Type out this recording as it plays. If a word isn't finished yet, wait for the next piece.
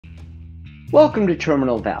Welcome to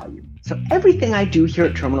Terminal Value. So everything I do here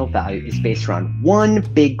at Terminal Value is based around one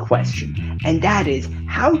big question, and that is,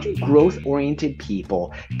 how do growth-oriented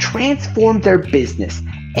people transform their business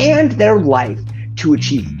and their life to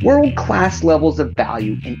achieve world-class levels of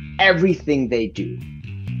value in everything they do?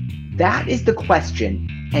 That is the question,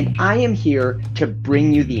 and I am here to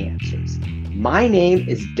bring you the answers. My name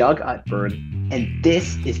is Doug Utberg, and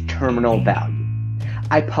this is Terminal Value.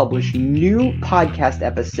 I publish new podcast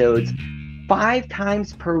episodes 5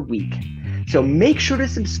 times per week. So make sure to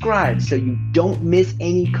subscribe so you don't miss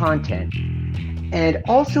any content. And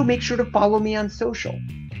also make sure to follow me on social.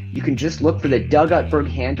 You can just look for the Doug Utberg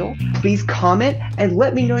handle. Please comment and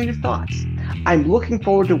let me know your thoughts. I'm looking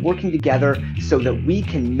forward to working together so that we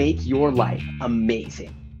can make your life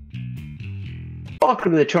amazing.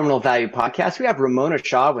 Welcome to the Terminal Value Podcast. We have Ramona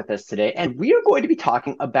Shaw with us today, and we are going to be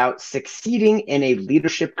talking about succeeding in a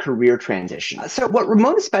leadership career transition. So what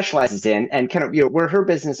Ramona specializes in, and kind of where her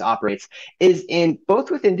business operates, is in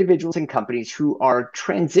both with individuals and companies who are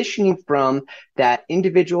transitioning from that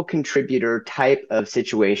individual contributor type of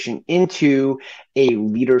situation into a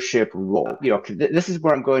leadership role. This is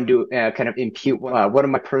where I'm going to kind of impute one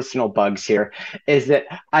of my personal bugs here, is that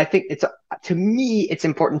I think to me, it's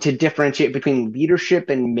important to differentiate between leadership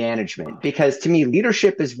and management, because to me,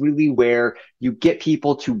 leadership is really where you get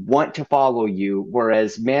people to want to follow you,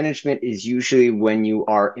 whereas management is usually when you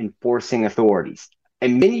are enforcing authorities.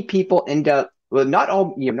 And many people end up, well, not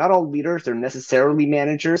all leaders are necessarily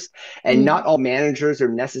managers, and not all managers are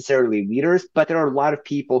necessarily leaders, but there are a lot of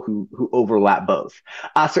people who overlap both.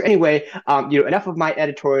 So anyway, enough of my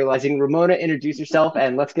editorializing. Ramona, introduce yourself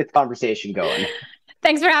and let's get the conversation going.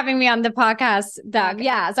 Thanks for having me on the podcast, Doug.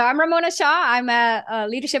 Yeah, so I'm Ramona Shaw. I'm a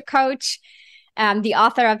leadership coach, the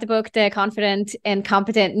author of the book, The Confident and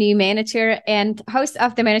Competent New Manager, and host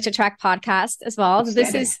of the Manager Track podcast as well. So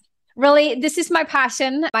this is my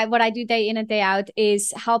passion. What I do day in and day out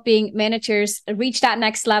is helping managers reach that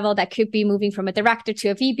next level. That could be moving from a director to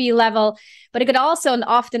a VP level, but it could also, and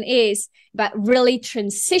often is, but really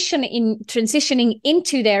transitioning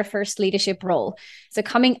into their first leadership role. So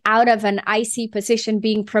coming out of an IC position,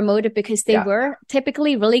 being promoted because they were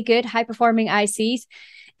typically really good, high-performing ICs,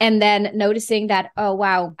 and then noticing that, oh,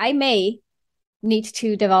 wow, I may need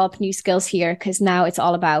to develop new skills here because now it's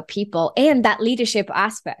all about people and that leadership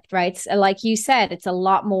aspect, right? So like you said, it's a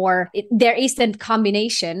lot more, there is a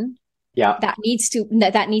combination that needs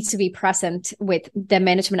to be present with the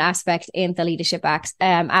management aspect and the leadership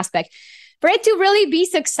aspect for it to really be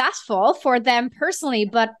successful for them personally,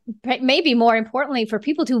 but maybe more importantly for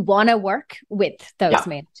people to want to work with those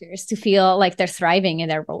managers, to feel like they're thriving in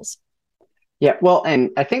their roles. Yeah, well, and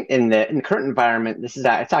I think in the current environment,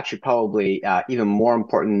 it's actually probably even more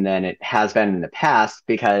important than it has been in the past,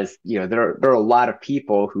 because there are a lot of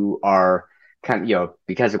people who are kind of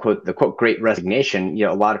because of the quote Great Resignation.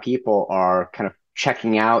 A lot of people are kind of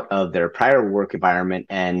checking out of their prior work environment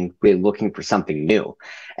and really looking for something new.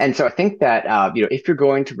 And so I think that if you're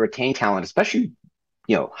going to retain talent, especially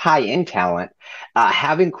high end talent,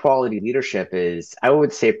 having quality leadership is, I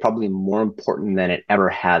would say, probably more important than it ever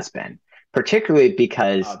has been. Particularly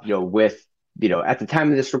because, at the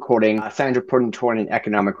time of this recording, signs are pointing toward an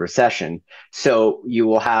economic recession. So you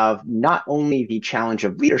will have not only the challenge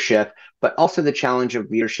of leadership, but also the challenge of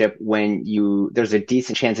leadership when there's a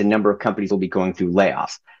decent chance a number of companies will be going through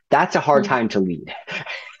layoffs. That's a hard time to lead.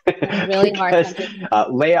 Really hard.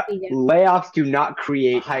 Layoffs do not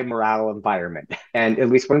create a high morale environment. And at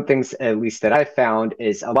least one of the things, that I've found,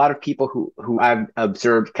 is a lot of people who I've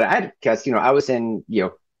observed, because I was in,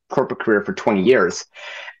 corporate career for 20 years.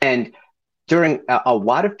 And during a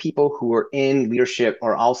lot of people who are in leadership,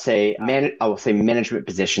 or I will say management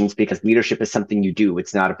positions, because leadership is something you do,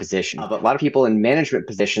 it's not a position. But a lot of people in management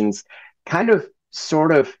positions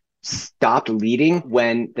sort of stopped leading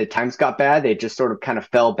when the times got bad. They just sort of kind of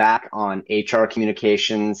fell back on HR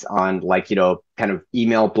communications, on kind of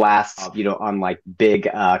email blasts, on big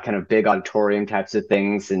auditorium types of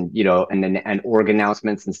things, and and org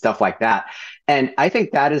announcements and stuff like that. And I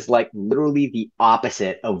think that is literally the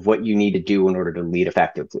opposite of what you need to do in order to lead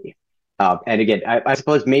effectively. And again, I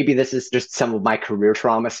suppose maybe this is just some of my career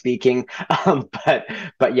trauma speaking,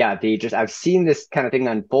 but yeah, I've seen this kind of thing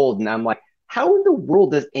unfold, and I'm like, how in the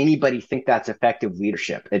world does anybody think that's effective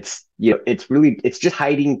leadership? It's just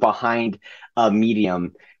hiding behind a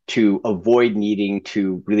medium to avoid needing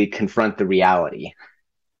to really confront the reality.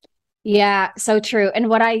 Yeah, so true. And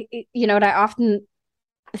what I often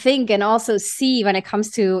think and also see when it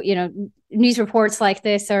comes to, news reports like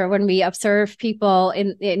this, or when we observe people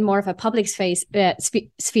in more of a public space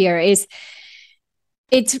sphere, is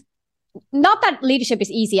it's not that leadership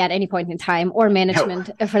is easy at any point in time, or management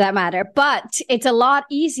for that matter, but it's a lot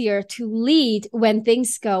easier to lead when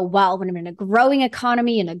things go well, when we're in a growing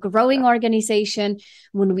economy, in a growing organization,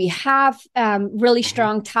 when we have really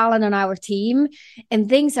strong talent on our team and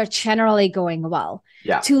things are generally going well.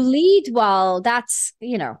 To lead well, that's,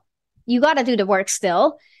 you got to do the work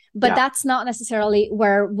still, but that's not necessarily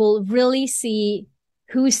where we'll really see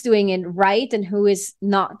who's doing it right and who is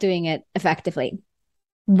not doing it effectively.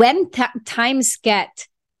 When times get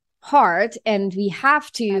hard and we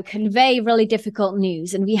have to convey really difficult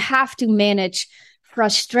news and we have to manage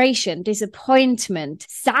frustration, disappointment,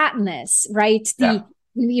 sadness, right?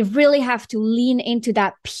 We really have to lean into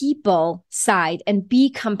that people side and be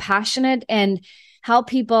compassionate and help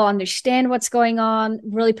people understand what's going on,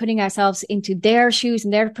 really putting ourselves into their shoes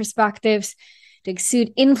and their perspectives to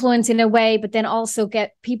exude influence in a way, but then also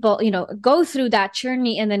get people, go through that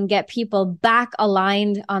journey and then get people back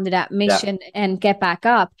aligned onto that mission and get back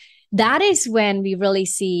up. That is when we really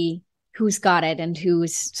see who's got it and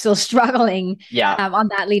who's still struggling on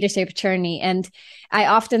that leadership journey. And I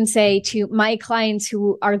often say to my clients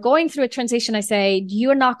who are going through a transition, I say,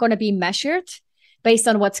 you're not going to be measured based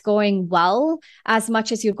on what's going well as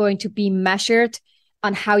much as you're going to be measured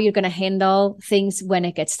on how you're going to handle things when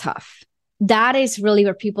it gets tough. That is really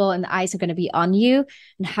where people and the eyes are going to be on you.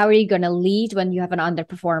 And how are you going to lead when you have an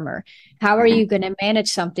underperformer? How are you going to manage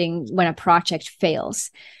something when a project fails?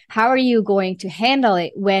 How are you going to handle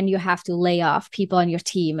it when you have to lay off people on your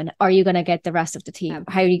team? And are you going to get the rest of the team?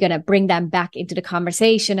 How are you going to bring them back into the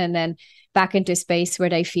conversation and then back into a space where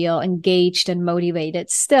they feel engaged and motivated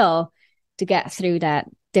still to get through that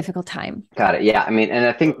difficult time? Got it. Yeah. I mean, and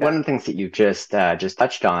I think one of the things that you've just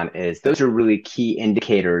touched on is those are really key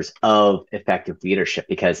indicators of effective leadership,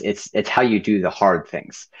 because it's how you do the hard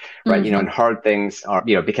things, right? And hard things are,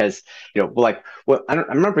 because, I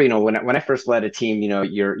remember, when I first led a team,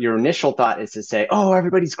 your initial thought is to say, oh,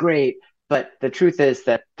 everybody's great. But the truth is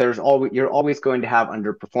that you're always going to have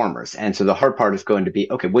underperformers. And so the hard part is going to be,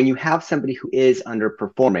 okay, when you have somebody who is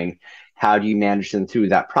underperforming, how do you manage them through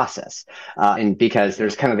that process? And because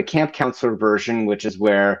there's kind of the camp counselor version, which is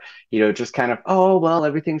where, just kind of, oh, well,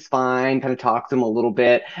 everything's fine, kind of talk to them a little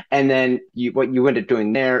bit. And then what you end up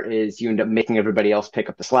doing there is you end up making everybody else pick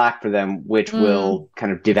up the slack for them, which will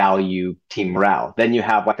kind of devalue team morale. Then you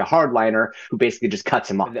have like a hardliner who basically just cuts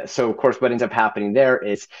them off. So of course, what ends up happening there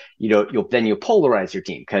is, you'll polarize your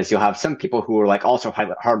team, because you'll have some people who are like also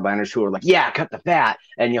hardliners who are like, yeah, cut the fat.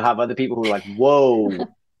 And you'll have other people who are like, whoa,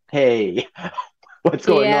 hey, what's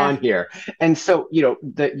going on here? And so,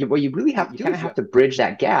 what you really have, you kind of have to bridge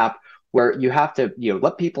that gap where you have to,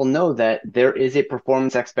 let people know that there is a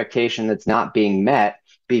performance expectation that's not being met,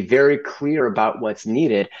 be very clear about what's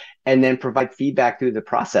needed, and then provide feedback through the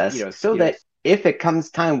process, that if it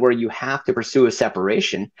comes time where you have to pursue a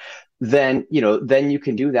separation, then you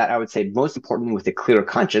can do that. I would say most importantly with a clear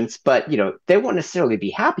conscience, but they won't necessarily be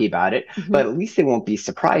happy about it, but at least they won't be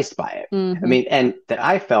surprised by it. I mean, and that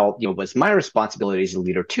I felt, was my responsibility as a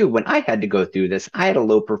leader too. When I had to go through this, I had a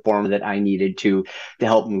low performer that I needed to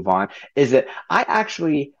help move on, is that I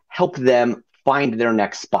actually helped them find their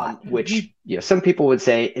next spot, which, some people would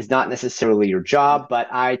say is not necessarily your job, but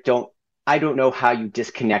I don't know how you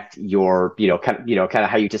disconnect your, kind of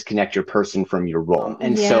how you disconnect your person from your role.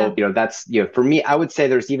 And so, that's, for me, I would say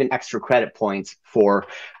there's even extra credit points for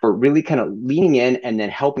really kind of leaning in and then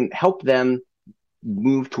help them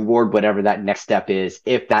move toward whatever that next step is,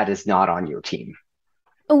 if that is not on your team.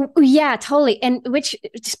 Oh, yeah, totally. And which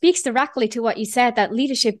speaks directly to what you said, that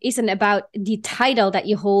leadership isn't about the title that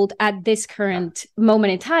you hold at this current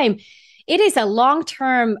moment in time. It is a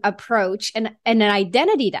long-term approach and an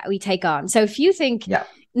identity that we take on. So if you think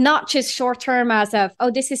not just short-term as of,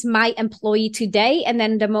 oh, this is my employee today, and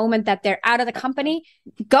then the moment that they're out of the company,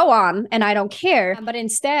 go on and I don't care. But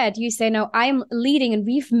instead you say, no, I'm leading and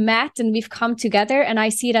we've met and we've come together and I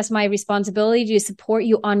see it as my responsibility to support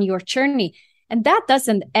you on your journey. And that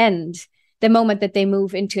doesn't end the moment that they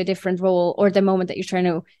move into a different role or the moment that you're trying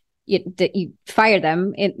to, that you fire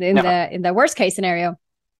them in the worst case scenario.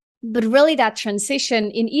 But really that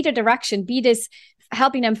transition in either direction, be this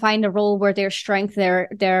helping them find a role where their strength,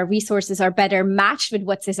 their resources are better matched with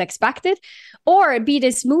what is expected, or be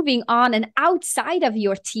this moving on and outside of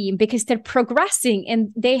your team because they're progressing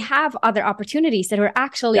and they have other opportunities that are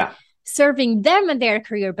actually serving them and their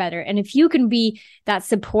career better. And if you can be that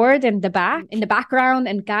support in the background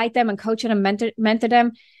and guide them and coach them and mentor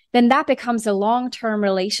them, then that becomes a long-term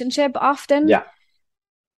relationship often.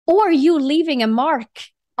 Or you leaving a mark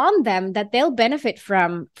on them that they'll benefit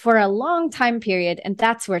from for a long time period. And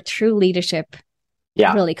that's where true leadership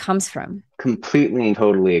Yeah. really comes from. Completely and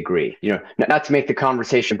totally agree. Not to make the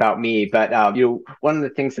conversation about me, but one of the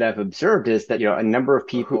things that I've observed is that a number of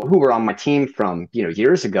people who were on my team from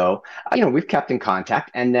years ago, we've kept in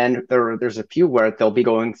contact, and then there's a few where they'll be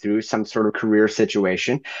going through some sort of career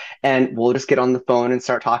situation, and we'll just get on the phone and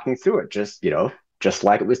start talking through it, just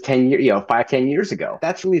like it was 10 years, 5, 10 years ago.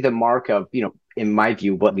 That's really the mark of in my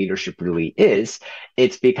view, what leadership really is.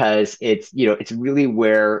 It's because it's really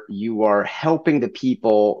where you are helping the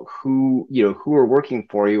people who are working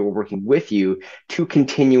for you or working with you to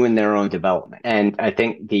continue in their own development. And I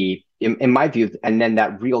think in my view, and then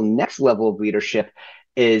that real next level of leadership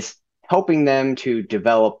is helping them to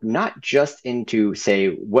develop not just into, say,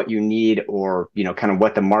 what you need, or kind of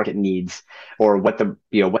what the market needs, or what the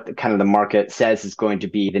kind of the market says is going to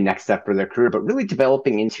be the next step for their career, but really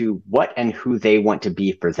developing into what and who they want to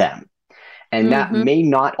be for them. And that may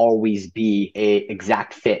not always be a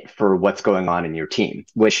exact fit for what's going on in your team,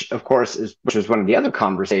 which of course is one of the other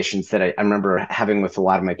conversations that I remember having with a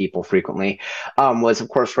lot of my people frequently, was, of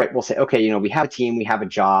course, right, we'll say, okay, we have a team, we have a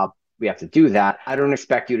job, we have to do that. I don't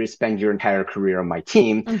expect you to spend your entire career on my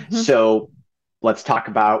team. So let's talk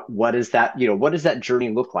about what does that journey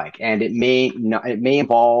look like? And it may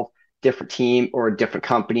involve different team or a different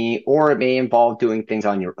company, or it may involve doing things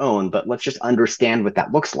on your own, but let's just understand what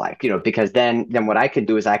that looks like, because then what I can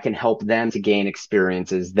do is I can help them to gain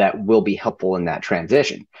experiences that will be helpful in that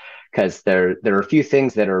transition. Because there are a few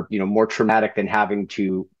things that are more traumatic than having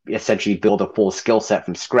to essentially build a full skill set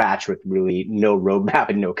from scratch with really no roadmap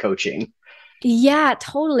and no coaching. Yeah,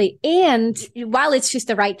 totally. And while it's just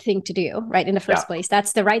the right thing to do, right, in the first place,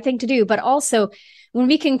 that's the right thing to do. But also when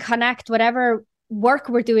we can connect whatever work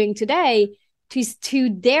we're doing today to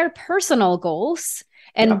their personal goals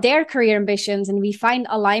and their career ambitions, and we find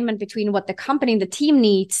alignment between what the company and the team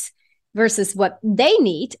needs versus what they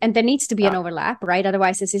need, and there needs to be an overlap, right?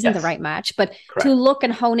 Otherwise this isn't the right match. But to look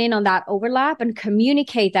and hone in on that overlap and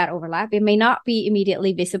communicate that overlap, it may not be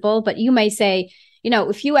immediately visible, but you may say,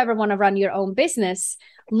 if you ever want to run your own business,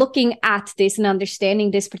 looking at this and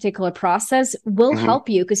understanding this particular process will help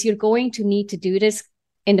you, because you're going to need to do this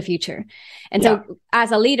in the future. And so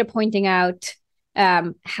as a leader, pointing out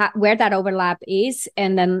where that overlap is,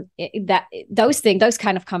 and then those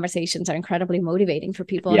kind of conversations are incredibly motivating for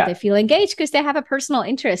people, and they feel engaged because they have a personal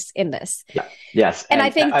interest in this. Yes. And I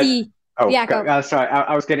think sorry,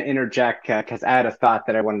 I was going to interject because I had a thought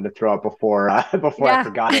that I wanted to throw out before I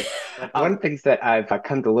forgot it. One of the things that I've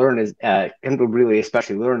come to learn is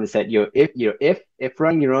especially learn is that if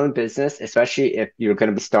running your own business, especially if you're going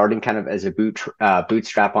to be starting kind of as a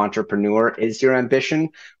bootstrap entrepreneur, is your ambition,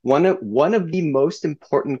 one of the most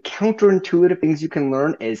important counterintuitive things you can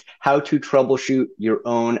learn is how to troubleshoot your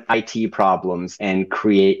own IT problems and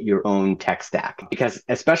create your own tech stack. Because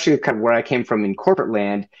especially kind of where I came from in corporate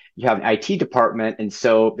land, you have an IT department, and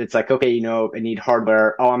so it's like, okay, I need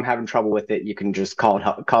hardware. Oh, I'm having trouble with it. You can just call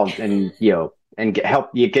and and get help.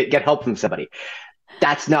 You get help from somebody.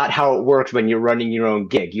 That's not how it works when you're running your own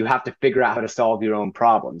gig. You have to figure out how to solve your own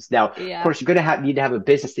problems. Now, of course, you're going to need to have a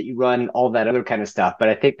business that you run, all that other kind of stuff. But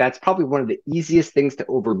I think that's probably one of the easiest things to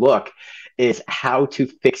overlook is how to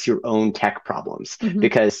fix your own tech problems,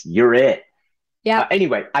 because you're it. Yeah.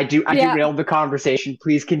 Anyway, I derailed the conversation.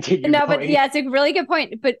 Please continue. No, but it's a really good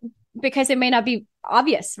point. But because it may not be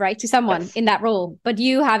obvious, right, to someone in that role, but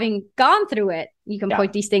you having gone through it, you can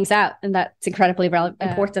point these things out, and that's incredibly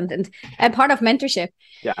important and part of mentorship.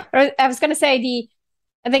 Yeah. I was going to say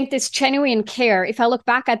I think this genuine care. If I look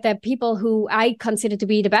back at the people who I consider to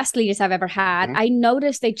be the best leaders I've ever had, I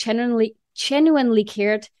noticed they genuinely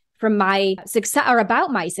cared for my success or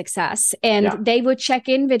about my success. And they would check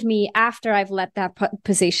in with me after I've left that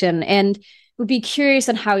position and would be curious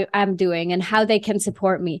on how I'm doing and how they can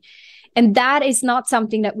support me. And that is not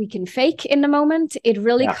something that we can fake in the moment. It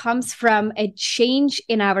really comes from a change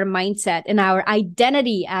in our mindset and our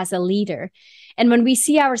identity as a leader. And when we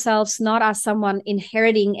see ourselves not as someone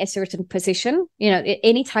inheriting a certain position,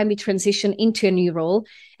 anytime we transition into a new role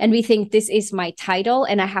and we think this is my title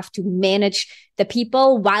and I have to manage the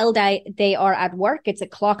people while they are at work, it's a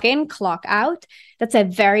clock in, clock out. That's a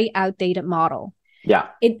very outdated model. Yeah.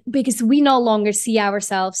 Because we no longer see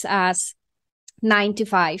ourselves as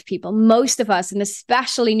 9-to-5 people. Most of us, and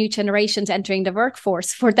especially new generations entering the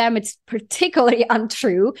workforce, for them it's particularly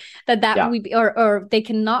untrue or they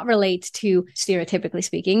cannot relate to, stereotypically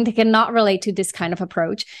speaking, they cannot relate to this kind of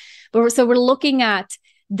approach. So we're looking at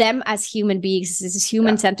them as human beings. This is a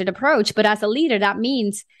human-centered approach. But as a leader, that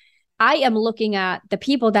means I am looking at the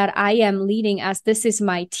people that I am leading as this is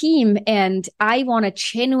my team, and I want to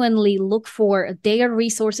genuinely look for their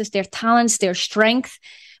resources, their talents, their strength,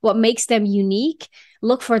 what makes them unique,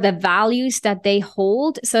 look for the values that they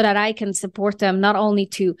hold so that I can support them not only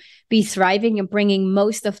to be thriving and bringing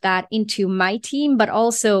most of that into my team, but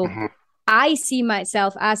also I see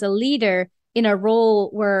myself as a leader in a role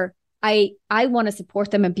where I want to support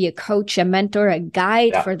them and be a coach, a mentor, a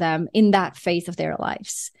guide for them in that phase of their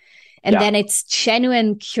lives. And then it's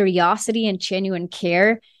genuine curiosity and genuine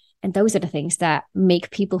care. And those are the things that make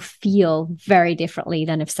people feel very differently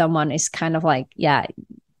than if someone is kind of like,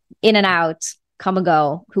 in and out, come and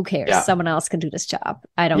go. Who cares? Someone else can do this job.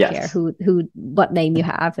 I don't care what name you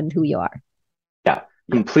have and who you are. Yeah,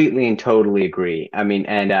 completely and totally agree. I mean,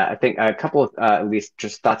 and I think a couple of at least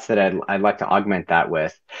just thoughts that I'd like to augment that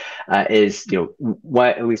with is,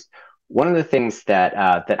 at least one of the things that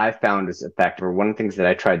that I found is effective, or one of the things that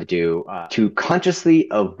I tried to do to consciously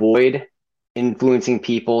avoid influencing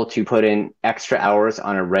people to put in extra hours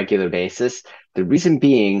on a regular basis. The reason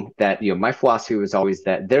being that, my philosophy was always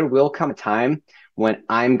that there will come a time when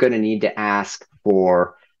I'm going to need to ask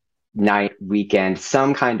for night, weekend,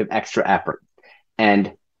 some kind of extra effort.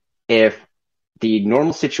 And if the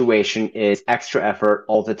normal situation is extra effort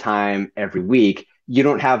all the time, every week, you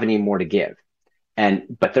don't have any more to give.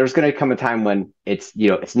 But there's going to come a time when it's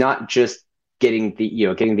not just getting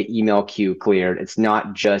the email queue cleared. It's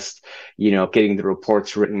not just, getting the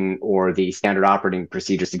reports written or the standard operating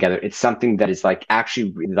procedures together. It's something that is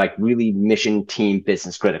actually really mission team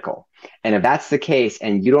business critical. And if that's the case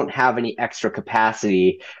and you don't have any extra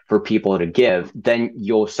capacity for people to give, then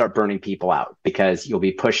you'll start burning people out, because you'll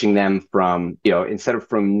be pushing them from, instead of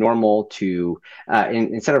from normal to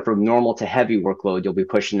heavy workload, you'll be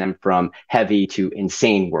pushing them from heavy to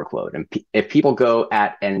insane workload. And if people go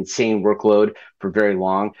at an insane workload for very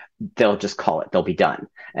long, they'll just call it. They'll be done.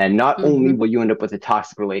 And not only will you end up with a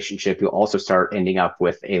toxic relationship, you'll also start ending up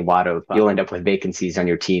with you'll end up with vacancies on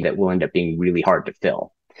your team that will end up being really hard to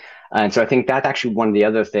fill. And so I think that's actually one of the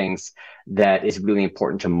other things that is really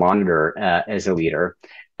important to monitor as a leader.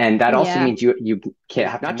 And that also means you can't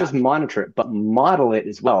have not just monitor it, but model it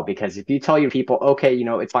as well. Because if you tell your people, okay,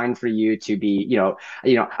 it's fine for you to be,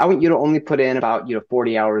 I want you to only put in about,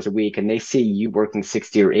 40 hours a week, and they see you working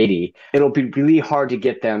 60 or 80, it'll be really hard to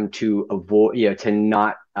get them to avoid, to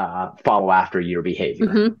not follow after your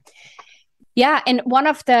behavior. Yeah. And one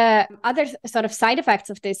of the other sort of side effects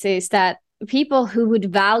of this is that people who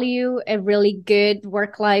would value a really good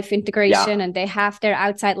work-life integration and they have their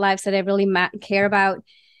outside lives that they really care about.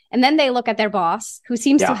 And then they look at their boss who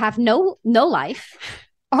seems to have no life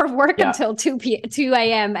or work until 2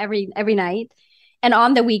 a.m. every night. And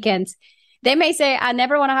on the weekends, they may say, I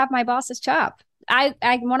never want to have my boss's job. I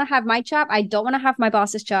want to have my job. I don't want to have my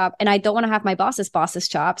boss's job. And I don't want to have my boss's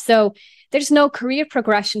job. So there's no career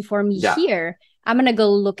progression for me here. I'm going to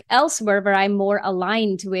go look elsewhere where I'm more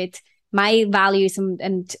aligned with my values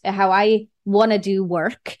and how I want to do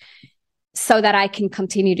work, so that I can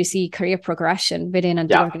continue to see career progression within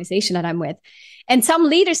the organization that I'm with. And some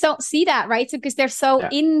leaders don't see that, right? So because they're so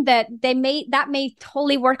in that that may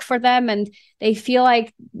totally work for them, and they feel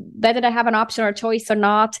like whether they have an option or a choice or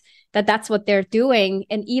not, that's what they're doing.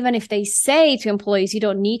 And even if they say to employees, you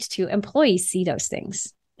don't need to, employees see those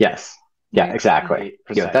things. Yes. Yeah, exactly.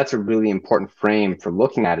 That's a really important frame for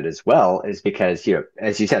looking at it as well, is because,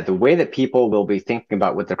 as you said, the way that people will be thinking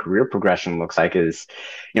about what their career progression looks like is,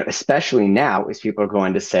 especially now, is people are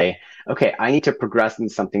going to say, okay, I need to progress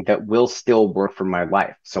into something that will still work for my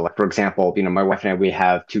life. So for example, my wife and I, we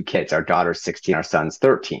have 2 kids. Our daughter's 16, our son's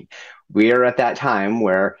 13. We are at that time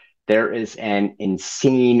where there is an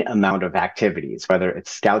insane amount of activities, whether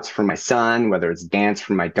it's scouts for my son, whether it's dance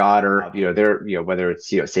for my daughter, whether it's,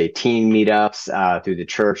 say teen meetups, through the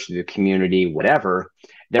church, through the community, whatever.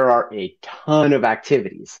 There are a ton of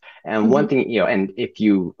activities. And one thing, and if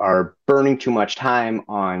you are burning too much time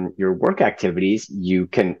on your work activities, you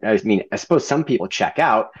can, I suppose some people check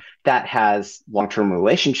out. That has long-term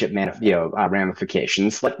relationship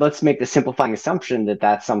ramifications. Let's make the simplifying assumption that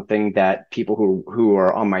that's something that people who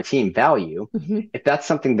are on my team value. If that's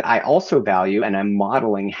something that I also value, and I'm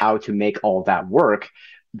modeling how to make all that work,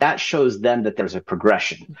 that shows them that there's a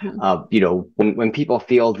progression. When people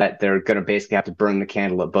feel that they're going to basically have to burn the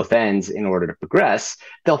candle at both ends in order to progress,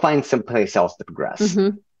 they'll find someplace else to progress.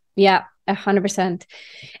 Yeah, 100%.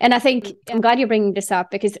 And I think I'm glad you're bringing this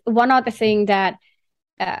up, because one other thing that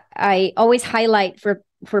I always highlight for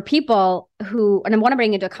people who, and I want to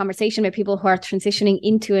bring into a conversation with people who are transitioning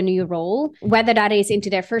into a new role, whether that is into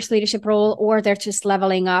their first leadership role or they're just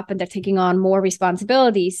leveling up and they're taking on more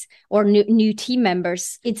responsibilities or new team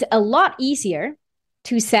members. It's a lot easier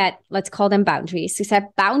to set, let's call them boundaries, to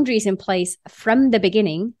set boundaries in place from the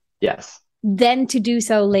beginning. Yes. Than to do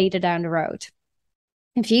so later down the road.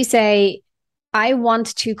 If you say, I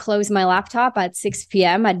want to close my laptop at 6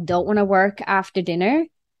 p.m., I don't want to work after dinner,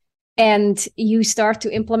 and you start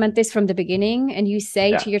to implement this from the beginning and you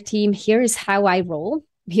say to your team, here is how I roll.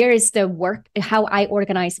 Here is the work, how I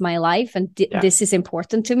organize my life. And this is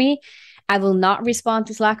important to me. I will not respond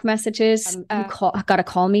to Slack messages. You got to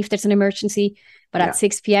call me if there's an emergency, but at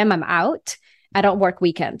 6 p.m. I'm out. I don't work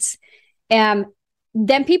weekends.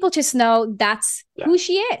 Then people just know that's who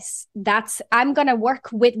she is. I'm going to work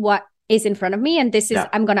with what is in front of me. And this is,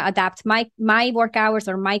 I'm going to adapt my work hours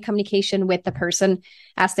or my communication with the person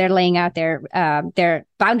as they're laying out their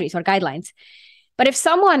boundaries or guidelines. But if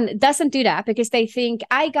someone doesn't do that because they think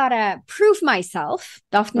I got to prove myself,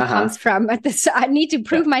 it often comes from this, I need to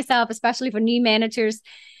prove myself, especially for new managers.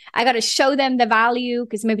 I got to show them the value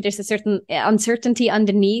because maybe there's a certain uncertainty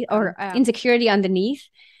underneath or insecurity underneath.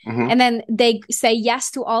 And then they say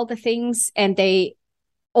yes to all the things and they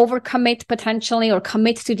overcommit potentially or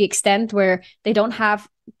commit to the extent where they don't have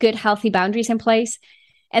good, healthy boundaries in place.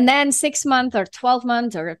 And then 6 months or 12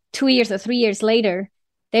 months or 2 years or 3 years later,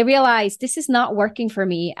 they realize this is not working for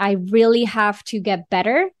me. I really have to get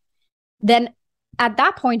better. Then at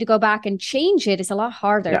that point to go back and change it is a lot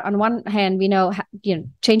harder. On one hand, we know,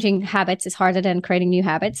 changing habits is harder than creating new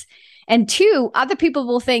habits. And two, other people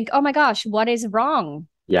will think, oh my gosh, what is wrong?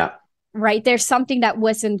 Right. There's something that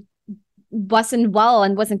wasn't well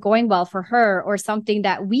and wasn't going well for her, or something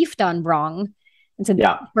that we've done wrong. And so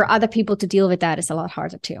for other people to deal with that is a lot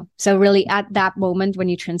harder too. So really at that moment when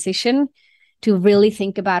you transition, to really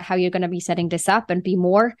think about how you're going to be setting this up and be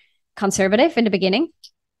more conservative in the beginning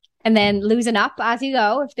and then loosen up as you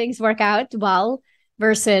go if things work out well,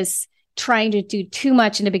 versus trying to do too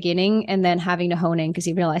much in the beginning and then having to hone in because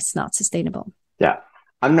you realize it's not sustainable.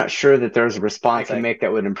 I'm not sure that there's a response I can make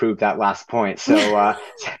that would improve that last point. So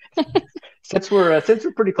since we're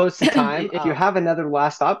pretty close to time, if you have another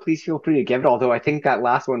last thought, please feel free to give it. Although I think that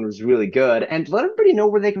last one was really good. And let everybody know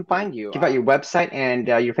where they can find you. Give out your website and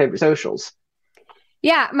your favorite socials.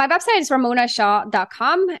 Yeah, my website is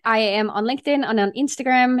ramonashaw.com. I am on LinkedIn and on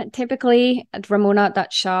Instagram, typically at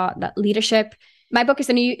ramona.shaw.leadership. My book is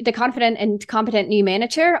The Confident and Competent New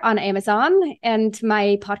Manager on Amazon. And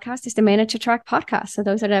my podcast is the Manager Track podcast. So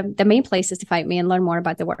those are the main places to find me and learn more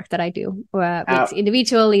about the work that I do with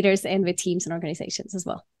individual leaders and with teams and organizations as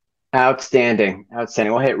well. Outstanding.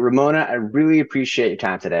 Well, hey, Ramona, I really appreciate your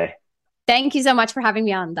time today. Thank you so much for having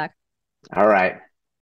me on, Doug. All right.